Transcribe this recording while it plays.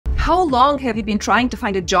How long have you been trying to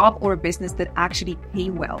find a job or a business that actually pay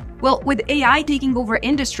well? Well, with AI taking over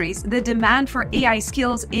industries, the demand for AI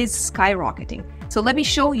skills is skyrocketing. So let me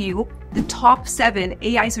show you the top 7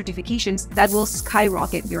 AI certifications that will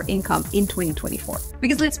skyrocket your income in 2024.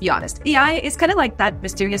 Because let's be honest, AI is kind of like that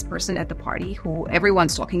mysterious person at the party who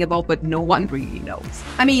everyone's talking about, but no one really knows.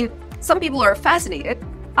 I mean, some people are fascinated,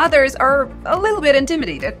 others are a little bit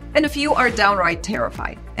intimidated, and a few are downright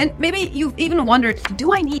terrified. And maybe you've even wondered,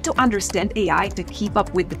 do I need to understand AI to keep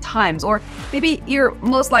up with the times? Or maybe you're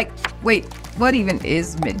most like, wait, what even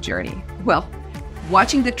is Midjourney? Well,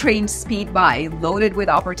 watching the train speed by loaded with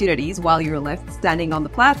opportunities while you're left standing on the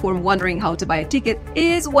platform wondering how to buy a ticket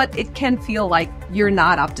is what it can feel like you're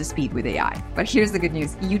not up to speed with AI. But here's the good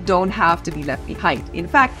news, you don't have to be left behind. In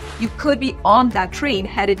fact, you could be on that train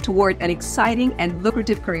headed toward an exciting and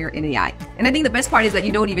lucrative career in AI. And I think the best part is that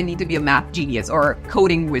you don't even need to be a math genius or a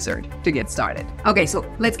coding wizard to get started. Okay, so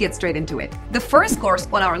let's get straight into it. The first course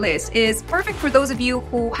on our list is perfect for those of you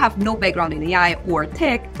who have no background in AI or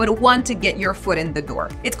tech, but want to get your foot in the door.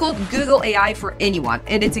 It's called Google AI for Anyone,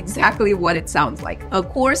 and it's exactly what it sounds like. A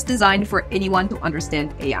course designed for anyone to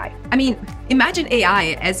understand AI. I mean, imagine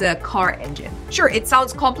AI as a car engine. Sure, it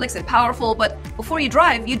sounds complex and powerful, but before you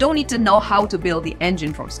drive, you don't need to know how to build the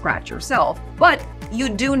engine from scratch yourself. But you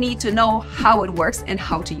do need to know how it works and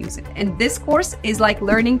how to use it. And this course is like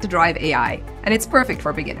learning to drive AI, and it's perfect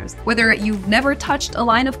for beginners. Whether you've never touched a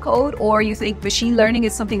line of code or you think machine learning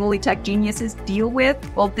is something only tech geniuses deal with,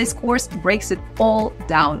 well, this course breaks it all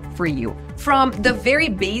down for you. From the very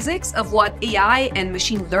basics of what AI and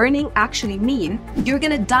machine learning actually mean, you're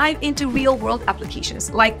gonna dive into real-world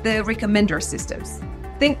applications like the recommender systems.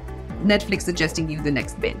 Think Netflix suggesting you the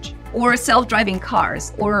next binge, or self-driving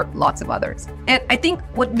cars, or lots of others. And I think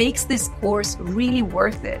what makes this course really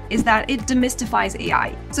worth it is that it demystifies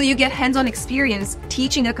AI. So you get hands-on experience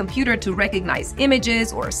teaching a computer to recognize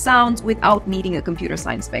images or sounds without needing a computer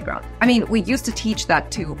science background. I mean, we used to teach that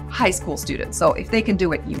to high school students, so if they can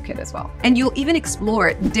do it, you can as well. And you'll even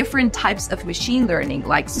explore different types of machine learning,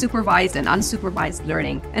 like supervised and unsupervised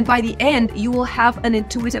learning. And by the end, you will have an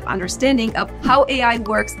intuitive understanding of how AI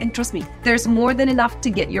works, and trust me, there's more than enough to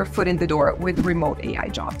get your foot in the door with remote AI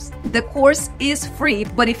jobs. The course is free,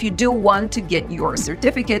 but if you do want to get your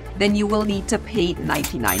certificate, then you will need to pay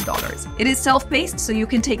 $99. It is self-paced, so you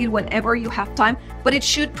can take it whenever you have time, but it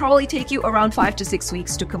should probably take you around 5 to 6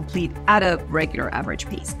 weeks to complete at a regular average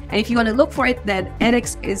pace. And if you want to look for it, then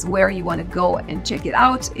edX is where you want to go and check it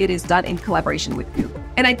out. It is done in collaboration with Google.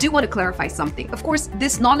 And I do want to clarify something. Of course,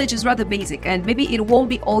 this knowledge is rather basic, and maybe it won't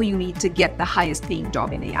be all you need to get the highest paying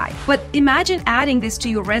job in AI. But imagine adding this to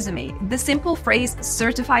your resume. The simple phrase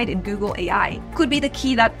certified in Google AI could be the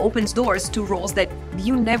key that opens doors to roles that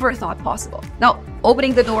you never thought possible. Now,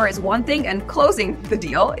 opening the door is one thing and closing the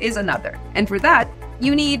deal is another. And for that,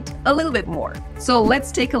 you need a little bit more. So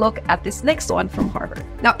let's take a look at this next one from Harvard.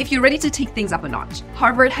 Now, if you're ready to take things up a notch,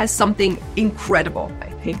 Harvard has something incredible, I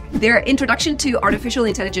think. Their introduction to artificial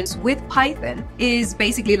intelligence with Python is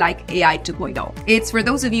basically like AI 2.0. It's for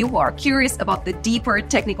those of you who are curious about the deeper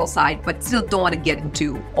technical side, but still don't want to get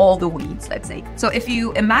into all the weeds, let's say. So if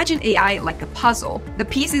you imagine AI like a puzzle, the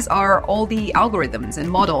pieces are all the algorithms and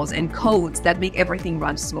models and codes that make everything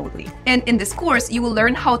run smoothly. And in this course, you will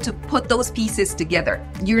learn how to put those pieces together.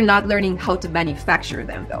 You're not learning how to manufacture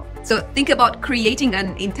them though. So think about creating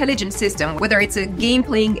an intelligent system, whether it's a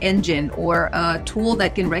game-playing engine or a tool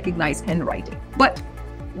that can recognize handwriting. But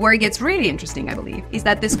where it gets really interesting, I believe, is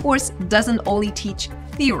that this course doesn't only teach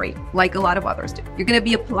theory like a lot of others do. You're going to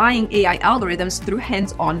be applying AI algorithms through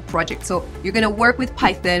hands-on projects. So you're going to work with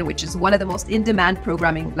Python, which is one of the most in-demand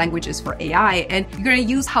programming languages for AI, and you're going to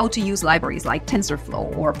use how to use libraries like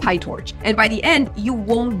TensorFlow or PyTorch. And by the end, you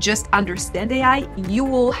won't just understand AI, you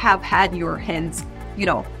will have had your hands,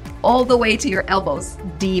 all the way to your elbows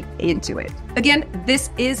deep into it. Again,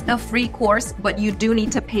 this is a free course, but you do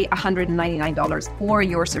need to pay $199 for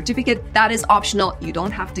your certificate. That is optional. You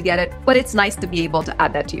don't have to get it, but it's nice to be able to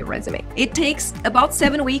add that to your resume. It takes about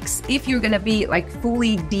 7 weeks if you're gonna be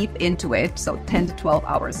fully deep into it, so 10 to 12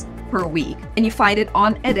 hours per week. And you find it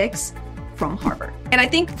on edX from Harvard. And I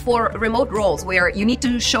think for remote roles where you need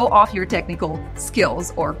to show off your technical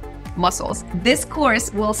skills or muscles, this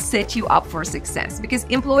course will set you up for success, because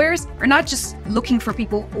employers are not just looking for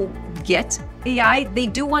people who get AI, they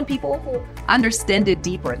do want people who understand it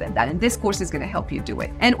deeper than that. And this course is going to help you do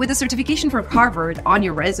it. And with a certification from Harvard on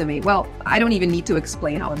your resume, well, I don't even need to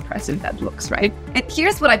explain how impressive that looks, right? And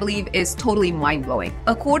here's what I believe is totally mind-blowing.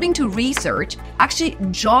 According to research, actually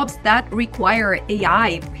jobs that require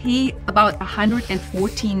AI pay about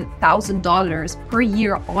 $114,000 per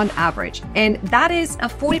year on average. And that is a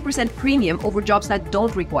 40% premium over jobs that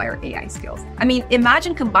don't require AI skills. I mean,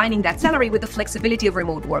 imagine combining that salary with the flexibility of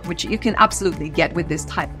remote work, which you can absolutely get with this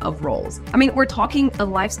type of roles. I mean, we're talking a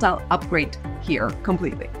lifestyle upgrade here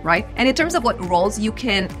completely, right? And in terms of what roles you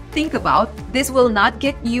can think about, this will not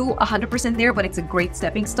get you 100% there, but it's a great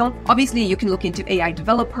stepping stone. Obviously, you can look into AI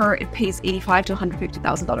developer. It pays $85,000 to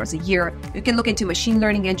 $150,000 a year. You can look into machine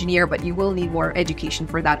learning engineer, but you will need more education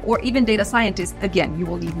for that. Or even data scientist, again, you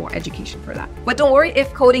will need more education for that. But don't worry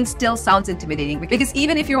if coding still sounds intimidating, because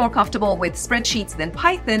even if you're more comfortable with spreadsheets than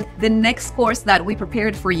Python, the next course that we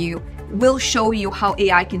prepared for you will show you how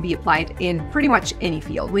AI can be applied in pretty much any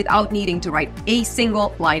field without needing to write a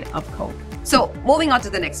single line of code. So moving on to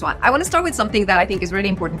the next one, I want to start with something that I think is really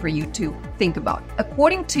important for you to think about.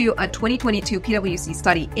 According to a 2022 PwC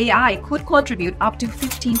study, AI could contribute up to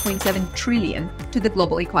 15.7 trillion to the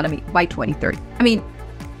global economy by 2030. I mean,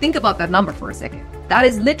 think about that number for a second. That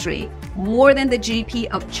is literally more than the GDP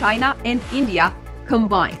of China and India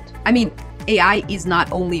combined. I mean, AI is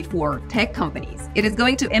not only for tech companies. It is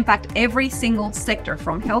going to impact every single sector,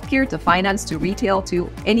 from healthcare to finance to retail to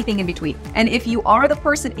anything in between. And if you are the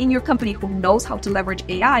person in your company who knows how to leverage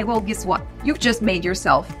AI, well, guess what? You've just made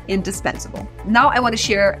yourself indispensable. Now I want to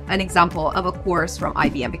share an example of a course from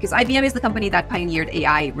IBM, because IBM is the company that pioneered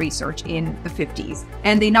AI research in the 50s.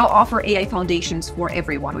 And they now offer AI Foundations for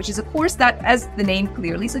Everyone, which is a course that, as the name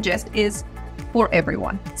clearly suggests, is for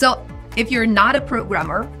everyone. So if you're not a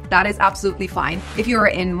programmer, that is absolutely fine. If you're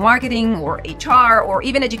in marketing or HR or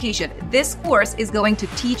even education, this course is going to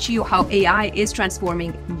teach you how AI is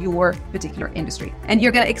transforming your particular industry. And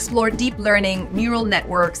you're going to explore deep learning, neural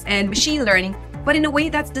networks, and machine learning, but in a way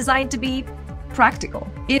that's designed to be practical.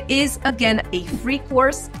 It is, again, a free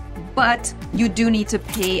course, but you do need to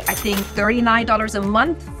pay, I think, $39 a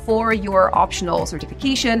month for your optional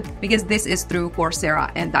certification, because this is through Coursera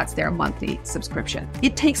and that's their monthly subscription.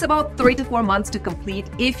 It takes about 3 to 4 months to complete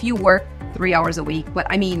if you work 3 hours a week, but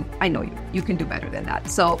I mean, I know you can do better than that.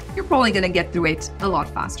 So you're probably going to get through it a lot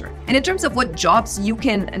faster. And in terms of what jobs you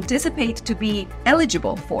can anticipate to be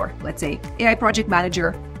eligible for, let's say AI project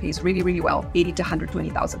manager pays really, really well, $80,000 to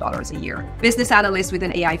 $120,000 a year. Business analyst with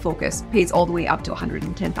an AI focus pays all the way up to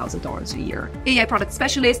 $110,000 a year. AI product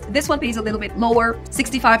specialist, this one pays a little bit lower,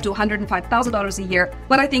 $65,000 to $105,000 a year,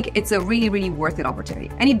 but I think it's a really, really worth it opportunity.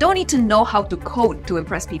 And you don't need to know how to code to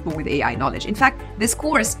impress people with AI knowledge. In fact, this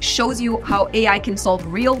course shows you how AI can solve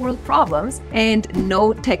real-world problems and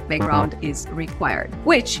no tech background is required.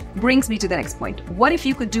 Which brings me to the next point. What if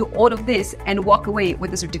you could do all of this and walk away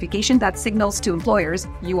with a certification that signals to employers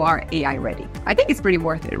you are AI ready? I think it's pretty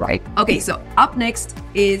worth it, right? Okay, so up next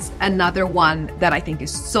is another one that I think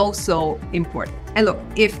is so important. And look,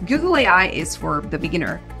 if Google AI is for the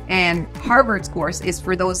beginner and Harvard's course is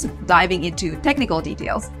for those diving into technical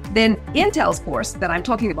details, then Intel's course that I'm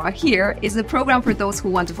talking about here is a program for those who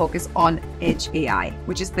want to focus on Edge AI,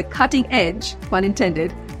 which is the cutting edge, pun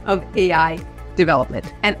intended, of AI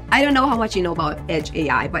development. And I don't know how much you know about Edge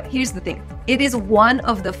AI, but here's the thing. It is one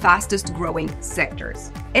of the fastest growing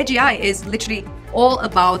sectors. Edge AI is literally all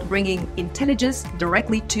about bringing intelligence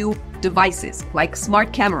directly to devices like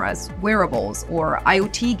smart cameras, wearables, or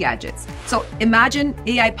IoT gadgets. So imagine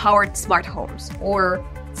AI-powered smart homes or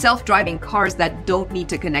self-driving cars that don't need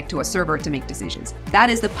to connect to a server to make decisions. That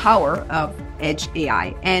is the power of Edge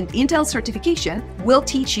AI. And Intel certification will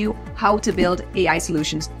teach you how to build AI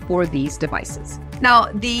solutions for these devices. Now,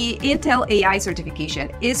 the Intel AI certification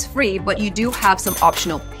is free, but you do have some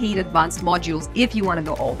optional paid advanced modules if you want to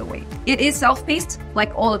go all the way. It is self-paced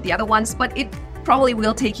like all of the other ones, but it probably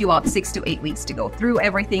will take you about 6 to 8 weeks to go through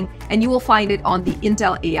everything, and you will find it on the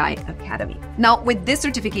Intel AI Academy. Now, with this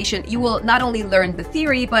certification, you will not only learn the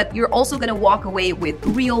theory, but you're also going to walk away with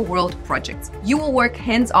real-world projects. You will work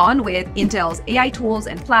hands-on with Intel's AI tools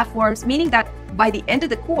and platforms, meaning that by the end of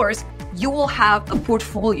the course, you will have a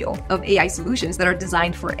portfolio of AI solutions that are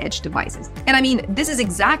designed for edge devices. And I mean, this is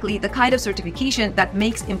exactly the kind of certification that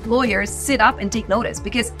makes employers sit up and take notice,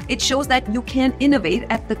 because it shows that you can innovate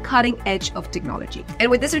at the cutting edge of technology.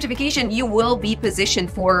 And with this certification, you will be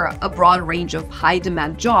positioned for a broad range of high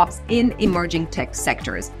demand jobs in emerging tech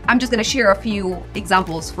sectors. I'm just going to share a few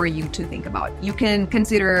examples for you to think about. You can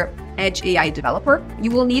consider edge AI developer,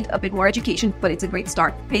 you will need a bit more education, but it's a great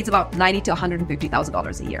start. Pays about $90,000 to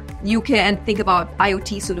 $150,000 a year. You can think about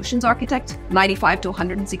IoT solutions architect, $95,000 to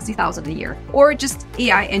 $160,000 a year, or just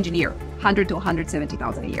AI engineer, $100,000 to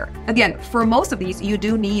 $170,000 a year. Again, for most of these, you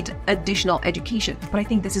do need additional education, but I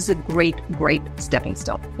think this is a great stepping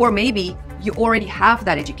stone. Or maybe you already have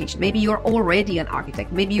that education. Maybe you're already an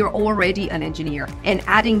architect. Maybe you're already an engineer. And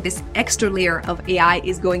adding this extra layer of AI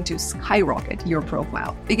is going to skyrocket your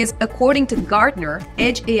profile. Because according to Gartner,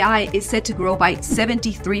 edge AI is set to grow by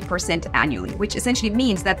 73% annually, which essentially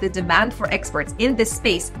means that the demand for experts in this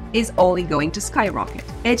space is only going to skyrocket.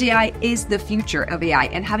 Edge AI is the future of AI,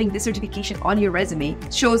 and having this certification on your resume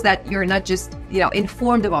shows that you're not just,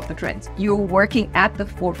 informed about the trends. You're working at the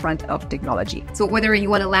forefront of technology. So whether you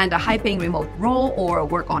want to land a high-paying remote role or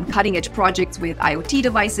work on cutting-edge projects with IoT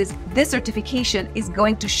devices, this certification is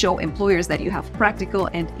going to show employers that you have practical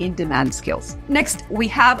and in-demand skills. Next, we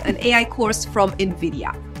have an AI course from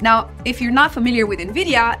NVIDIA. Now, if you're not familiar with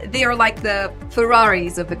NVIDIA, they are like the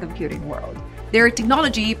Ferraris of the computing world. Their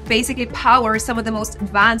technology basically powers some of the most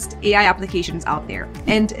advanced AI applications out there.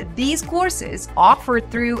 And these courses, offered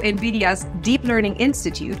through NVIDIA's Deep Learning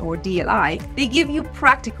Institute, or DLI, they give you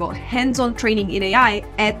practical, hands-on training in AI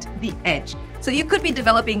at the edge. So you could be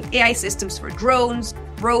developing AI systems for drones,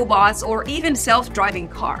 robots, or even self-driving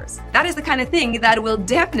cars. That is the kind of thing that will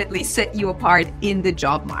definitely set you apart in the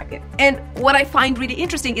job market. And what I find really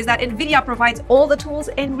interesting is that NVIDIA provides all the tools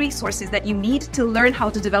and resources that you need to learn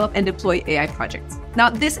how to develop and deploy AI projects.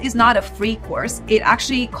 Now, this is not a free course. It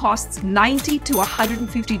actually costs $90 to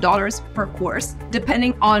 $150 per course,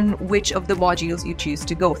 depending on which of the modules you choose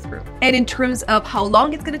to go through. And in terms of how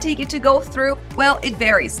long it's going to take you to go through, well, it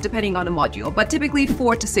varies depending on the module, but typically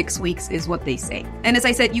 4 to 6 weeks is what they say. And as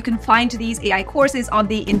I said, you can find these AI courses on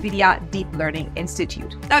the NVIDIA Deep Learning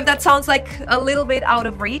Institute. Now, if that sounds like a little bit out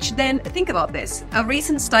of reach, then think about this. A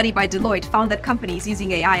recent study by Deloitte found that companies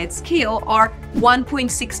using AI at scale are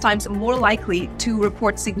 1.6 times more likely to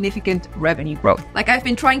report significant revenue growth. Like I've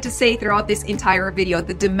been trying to say throughout this entire video,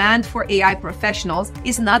 the demand for AI professionals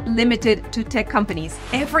is not limited to tech companies.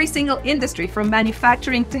 Every single industry, from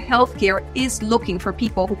manufacturing to healthcare, is looking for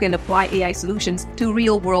people who can apply AI solutions to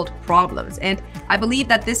real-world problems. And I believe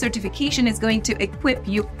that this certification is going to equip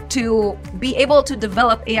you to be able to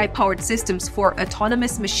develop AI-powered systems for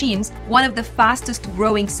autonomous machines, one of the fastest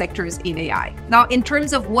growing sectors in AI. Now, in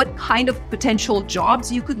terms of what kind of potential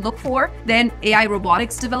jobs you could look for, then AI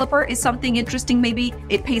robotics developer is something interesting. Maybe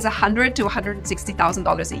it pays $100,000 to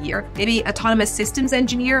 $160,000 a year. Maybe autonomous systems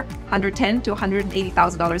engineer, $110,000 to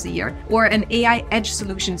 $180,000 a year, or an AI edge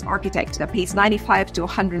solutions architect that pays $95,000 to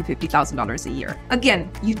 $150,000 a year.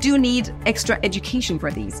 Again, you do need extra education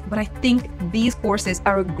for these, but I think these courses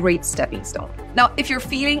are a great stepping stone. Now, if you're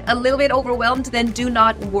feeling a little bit overwhelmed, then do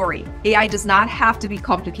not worry. AI does not have to be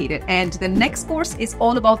complicated, and the next course is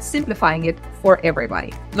all about simplifying it for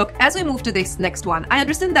everybody. Look, as we move to this next one, I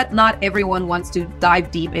understand that not everyone wants to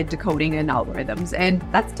dive deep into coding and algorithms, and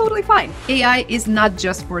that's totally fine. AI is not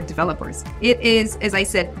just for developers. It is, as I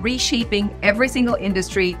said, reshaping every single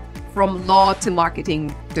industry, from law to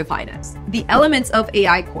marketing to finance. The Elements of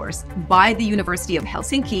AI course by the University of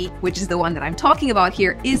Helsinki, which is the one that I'm talking about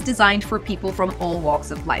here, is designed for people from all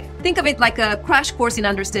walks of life. Think of it like a crash course in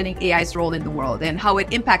understanding AI's role in the world and how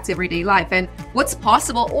it impacts everyday life and what's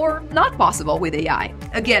possible or not possible with AI.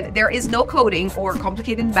 Again, there is no coding or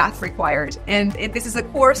complicated math required, and this is a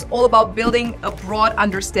course all about building a broad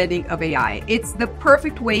understanding of AI. It's the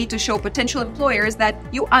perfect way to show potential employers that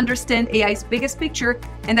you understand AI's biggest picture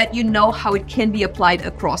and that you know how it can be applied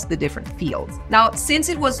across the different fields. Now, since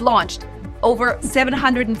it was launched, over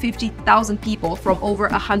 750,000 people from over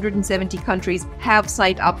 170 countries have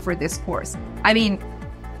signed up for this course. I mean,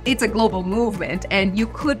 it's a global movement, and you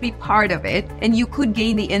could be part of it, and you could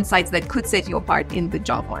gain the insights that could set you apart in the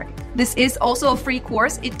job market. This is also a free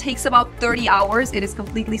course. It takes about 30 hours. It is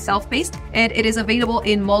completely self-paced, and it is available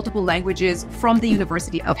in multiple languages from the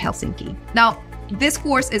University of Helsinki. Now, this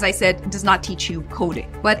course, as I said, does not teach you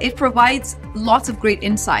coding, but it provides lots of great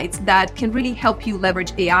insights that can really help you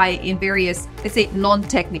leverage AI in various, let's say,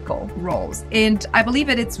 non-technical roles. And I believe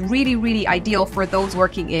that it's really ideal for those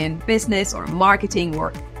working in business or marketing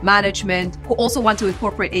or management who also want to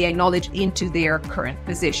incorporate AI knowledge into their current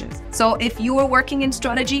positions. So if you are working in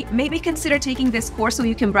strategy, maybe consider taking this course so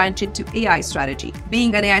you can branch into AI strategy.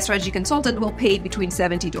 Being an AI strategy consultant will pay between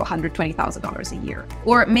 $70,000 to $120,000 a year.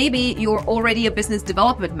 Or maybe you're already a business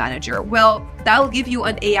development manager. Well, that'll give you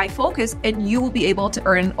an AI focus and you will be able to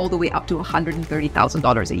earn all the way up to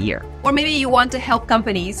 $130,000 a year. Or maybe you want to help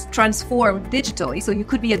companies transform digitally, so you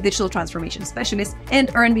could be a digital transformation specialist and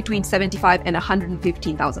earn between $75,000 and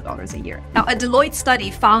 $115,000 $100,000 a year. Now, a Deloitte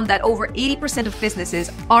study found that over 80% of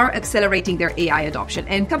businesses are accelerating their AI adoption,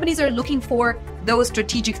 and companies are looking for those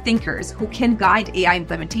strategic thinkers who can guide AI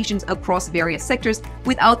implementations across various sectors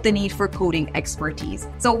without the need for coding expertise.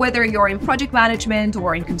 So whether you're in project management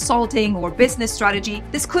or in consulting or business strategy,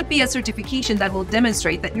 this could be a certification that will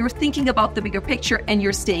demonstrate that you're thinking about the bigger picture and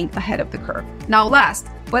you're staying ahead of the curve. Now, last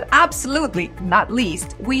but absolutely not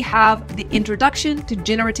least, we have the Introduction to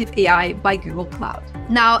Generative AI by Google Cloud.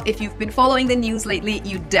 Now, if you've been following the news lately,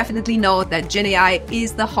 you definitely know that Gen AI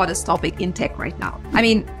is the hottest topic in tech right now. I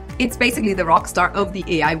mean, it's basically the rock star of the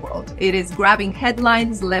AI world. It is grabbing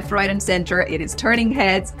headlines left, right, and center. It is turning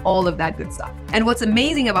heads, all of that good stuff. And what's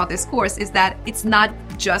amazing about this course is that it's not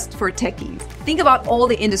just for techies. Think about all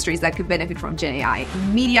the industries that could benefit from Gen AI.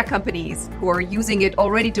 Media companies who are using it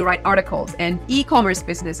already to write articles, and e-commerce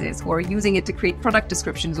businesses who are using it to create product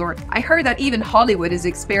descriptions. Or I heard that even Hollywood is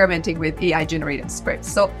experimenting with AI-generated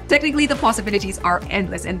scripts. So technically the possibilities are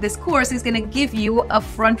endless, and this course is going to give you a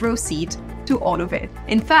front row seat to all of it.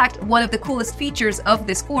 In fact, one of the coolest features of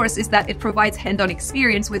this course is that it provides hands-on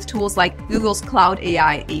experience with tools like Google's Cloud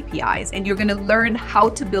AI APIs, and you're going to learn how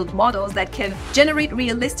to build models that can generate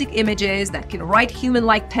realistic images, that can write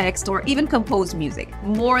human-like text, or even compose music.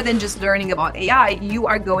 More than just learning about AI, you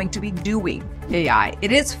are going to be doing AI.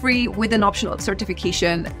 It is free with an optional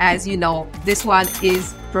certification. As you know, this one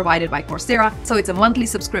is provided by Coursera, so it's a monthly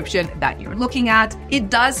subscription that you're looking at. It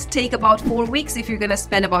does take about 4 weeks if you're going to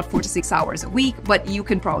spend about 4 to 6 hours a week, but you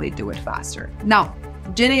can probably do it faster. Now,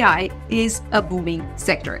 Gen AI is a booming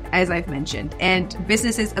sector, as I've mentioned, and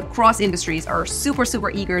businesses across industries are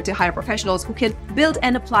super eager to hire professionals who can build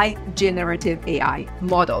and apply generative AI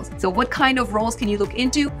models. So what kind of roles can you look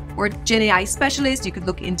into? Or Gen AI specialist, you could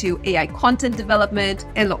look into AI content development,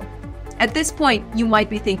 and look. At this point, you might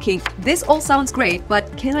be thinking, this all sounds great,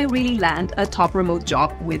 but can I really land a top remote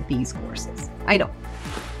job with these courses? I know.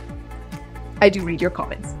 I do read your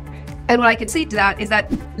comments. And what I can say to that is that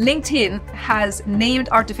LinkedIn has named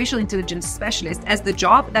artificial intelligence specialist as the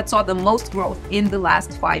job that saw the most growth in the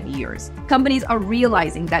last 5 years. Companies are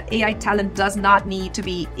realizing that AI talent does not need to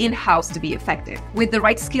be in-house to be effective. With the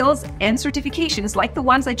right skills and certifications like the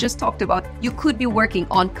ones I just talked about, you could be working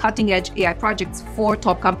on cutting-edge AI projects for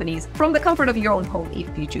top companies from the comfort of your own home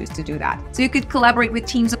if you choose to do that. So you could collaborate with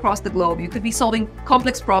teams across the globe. You could be solving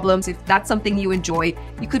complex problems if that's something you enjoy.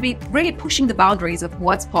 You could be really pushing the boundaries of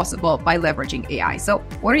what's possible by leveraging AI. So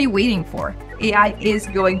what are you waiting for? AI is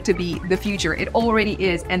going to be the future. It already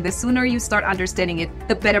is. And the sooner you start understanding it,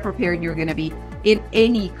 the better prepared you're going to be in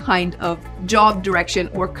any kind of job direction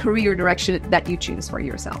or career direction that you choose for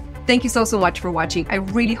yourself. Thank you so much for watching. I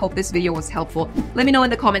really hope this video was helpful. Let me know in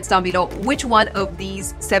the comments down below which one of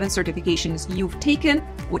these 7 certifications you've taken,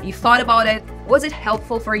 what you thought about it. Was it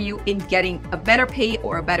helpful for you in getting a better pay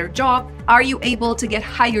or a better job? Are you able to get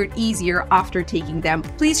hired easier after taking them?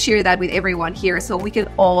 Please share that with everyone here so we can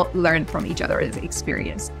all learn from each other's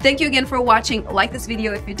experience. Thank you again for watching. Like this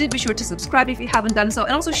video if you did, be sure to subscribe if you haven't done so,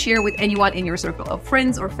 and also share with anyone in your circle of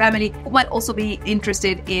friends or family who might also be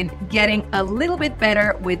interested in getting a little bit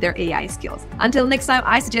better with their AI skills. Until next time,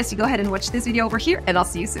 I suggest you go ahead and watch this video over here, and I'll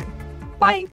see you soon. Bye!